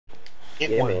It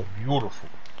Yeah, was man. beautiful.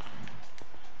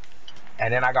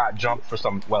 And then I got jumped for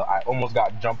some. Well, I almost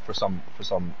got jumped for some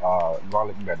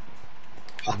garlic bread.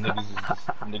 Cause niggas is just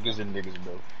niggas and niggas,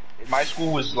 bro. My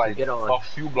school was You like get on. a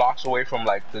few blocks away from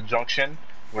like the junction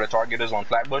where the Target is on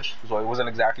Flatbush, so it wasn't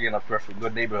exactly in a perfect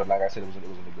good neighborhood. Like I said, it was in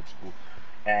a good school.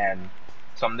 And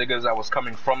some niggas that was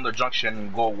coming from the junction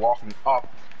and go walking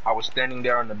up, I was standing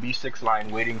there on the B6 line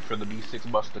waiting for the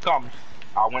B6 bus to come.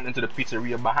 I went into the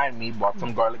pizzeria behind me, bought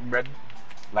some garlic bread,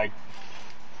 like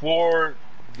for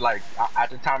like at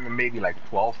the time maybe like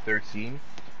 12, 13.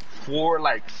 Four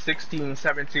like 16,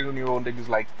 17-year-old niggas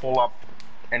like pull up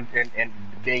and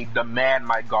they demand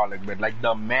my garlic bread, like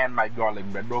demand my garlic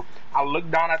bread, bro. I look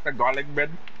down at the garlic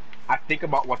bread, I think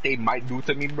about what they might do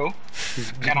to me, bro,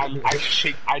 and I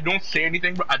shake. I don't say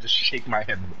anything, bro. I just shake my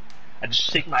head, bro. I just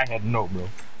shake my head, no, bro.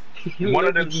 One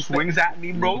of them swings at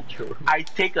me, bro. I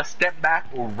take a step back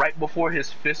right before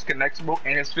his fist connects, bro,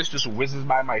 and his fist just whizzes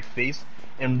by my face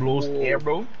and blows air,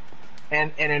 bro.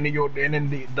 And then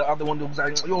the other one was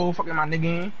like, yo, fucking my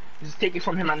nigga, just take it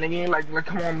from him, my nigga. Like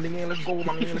come on, nigga, let's go,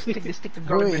 my nigga, let's take the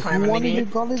garlic bread from him, my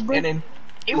nigga. And then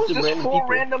it was just four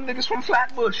random niggas from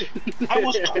Flatbush. I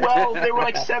was 12, they were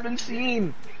like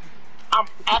 17. I'm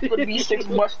at the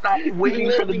B6 bus stop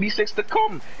waiting for the B6 to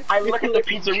come. I look at the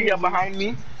pizzeria behind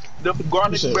me. The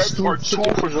garlic breads are 2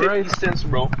 for 50 cents,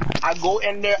 bro. I go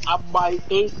in there, I buy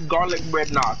 8 garlic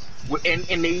bread knots. And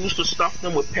they used to stuff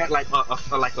them with like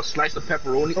a slice of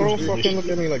pepperoni. Don't fucking look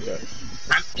at me like that.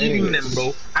 I'm eating them,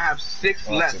 bro. I have 6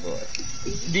 left.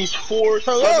 These 4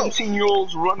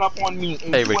 17-year-olds run up on me,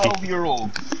 a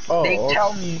 12-year-old. They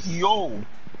tell me, yo,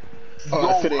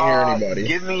 I couldn't hear anybody.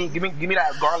 give me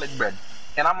that garlic bread.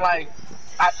 And I'm like,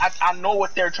 I know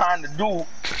what they're trying to do,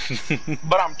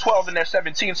 but I'm 12 and they're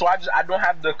 17, so I don't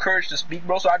have the courage to speak,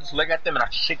 bro. So I just look at them and I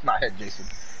shake my head, Jason.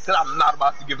 Cause I'm not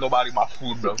about to give nobody my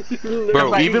food, bro. Bro,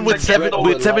 like, even with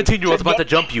 17-year-olds about to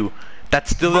jump you, that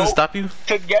still didn't stop you?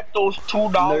 To get those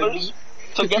 $2,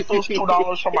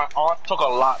 from my aunt took a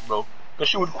lot, bro. Cause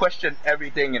she would question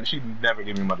everything and she'd never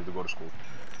give me money to go to school.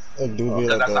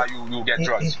 Cause that's how you get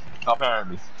drugs,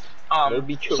 apparently.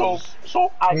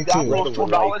 So I got those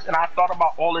 $2 and I thought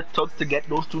about all it took to get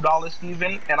those $2,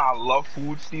 Steven. And I love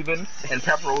food, Steven. And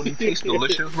pepperoni tastes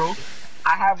delicious, bro.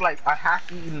 I have like a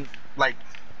half-eaten like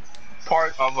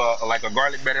part of a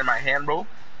garlic bread in my hand, bro.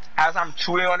 As I'm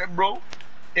chewing on it, bro,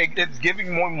 it's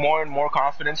giving more and more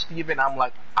confidence, Steven. I'm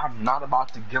like, I'm not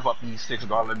about to give up these 6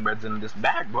 garlic breads in this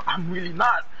bag, bro. I'm really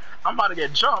not. I'm about to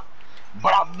get jumped.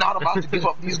 But I'm not about to give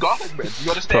up these garlic breads.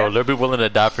 You understand? Bro, they'll be willing to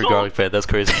die for garlic bread. That's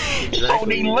crazy. So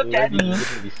they look at me,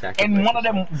 and one of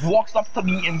them walks up to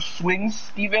me and swings,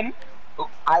 Steven.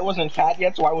 I wasn't fat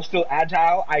yet, so I was still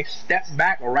agile. I step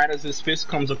back right as his fist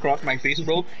comes across my face,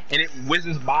 bro, and it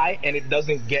whizzes by, and it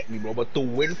doesn't get me, bro. But the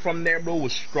wind from there, bro,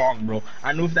 was strong, bro.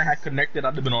 I knew if that had connected,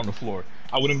 I'd have been on the floor.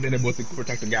 I wouldn't have been able to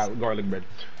protect the garlic bread.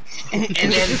 And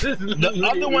then the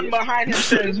other one behind him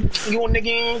says, yo,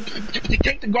 nigga,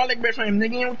 take the garlic bread from him,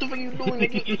 nigga. What the fuck you doing,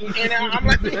 nigga? And I'm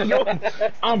like, yo,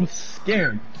 I'm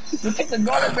scared. You take the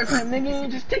garlic bread from him,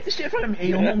 nigga. Just take the shit from him. Hey,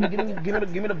 yo, homie,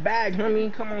 give me the bag,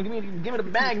 homie. Come on, give me the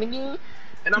bag, nigga.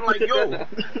 And I'm like, yo,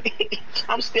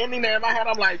 I'm standing there in my head.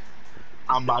 I'm like,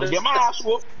 I'm about to get my ass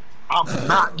whooped. I'm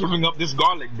not giving up this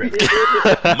garlic bread.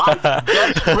 My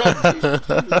best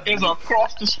friend is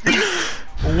across the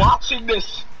street watching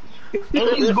this. And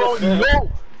he's going, yo,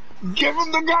 give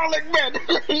him the garlic bread.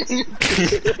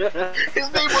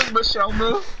 His name was Michelle,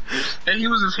 bro. And he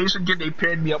was this Haitian kid they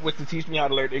paired me up with to teach me how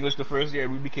to learn English the first year,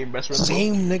 and we became best friends.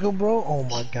 Same nigga, bro? Oh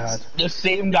my god. The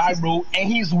same guy, bro.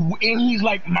 And he's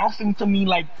like mouthing to me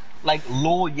like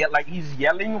low, yet like he's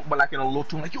yelling, but like in a low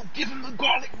tone, like, yo, give him the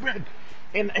garlic bread.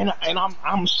 And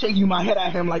I'm shaking my head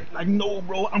at him like no,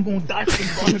 bro, I'm gonna die for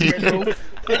this garlic bread,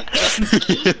 bro.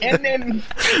 And then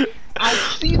I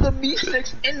see the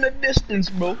B6 in the distance,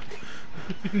 bro.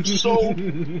 So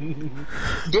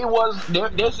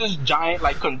there's this giant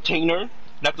like container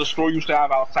that the store used to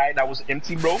have outside that was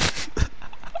empty, bro.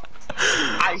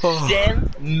 I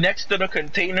stand next to the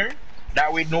container.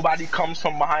 That way nobody comes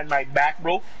from behind my back,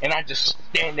 bro. And I just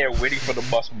stand there waiting for the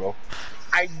bus, bro.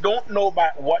 I don't know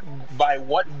by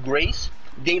what grace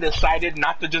they decided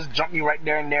not to just jump me right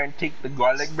there and take the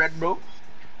garlic bread, bro.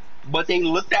 But they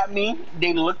looked at me,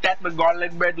 they looked at the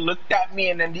garlic bread, looked at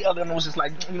me, and then the other one was just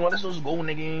like, you know what, let's just go,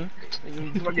 nigga.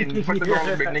 Fuck the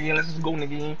garlic bread, nigga, let's just go,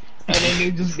 nigga. And then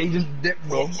they just dipped,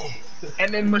 bro.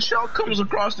 And then Michelle comes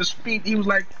across the street, he was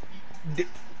like,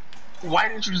 why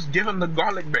didn't you just give him the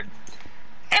garlic bread?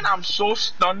 And I'm so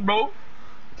stunned, bro.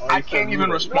 I can't even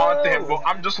respond to him, bro.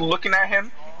 I'm just looking at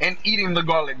him and eating the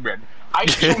garlic bread. I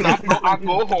do not, bro. I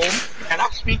go home and I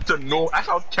speak to no. That's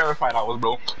how terrified I was,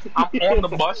 bro. I'm on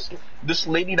the bus. This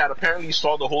lady that apparently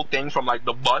saw the whole thing from like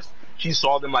the bus, she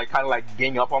saw them like kind of like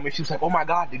gang up on me. She was like, "Oh my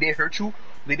God, did they hurt you?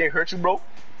 Did they hurt you, bro?"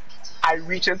 I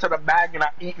reach into the bag and I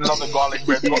eat another garlic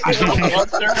bread, bro. I don't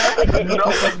answer her,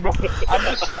 nothing, bro.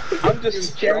 I'm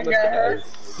just staring at her,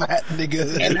 Fat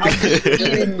nigga. and I'm just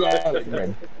eating garlic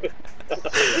bread.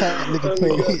 Fat nigga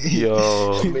play.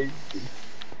 Yo.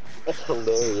 That's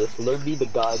hilarious. Literally, the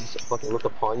gods fucking look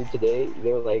upon you today.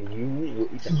 They were like, you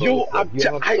will eat the Yo, garlic bread. You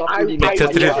have suffered They enough.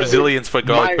 tested his resilience for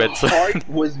garlic bread. My heart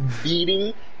was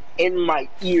beating in my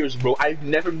ears, bro. I've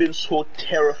never been so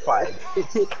terrified.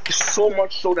 So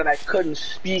much so that I couldn't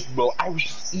speak, bro. I was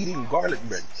just eating garlic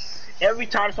bread. Every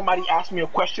time somebody asked me a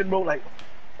question, bro, like,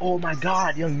 "Oh my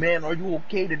God, young man, are you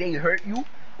okay? Did they hurt you?"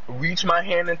 Reach my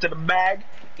hand into the bag,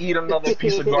 eat another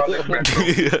piece of garlic bread, bro,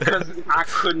 because I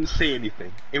couldn't say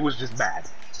anything. It was just bad.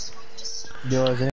 Yo,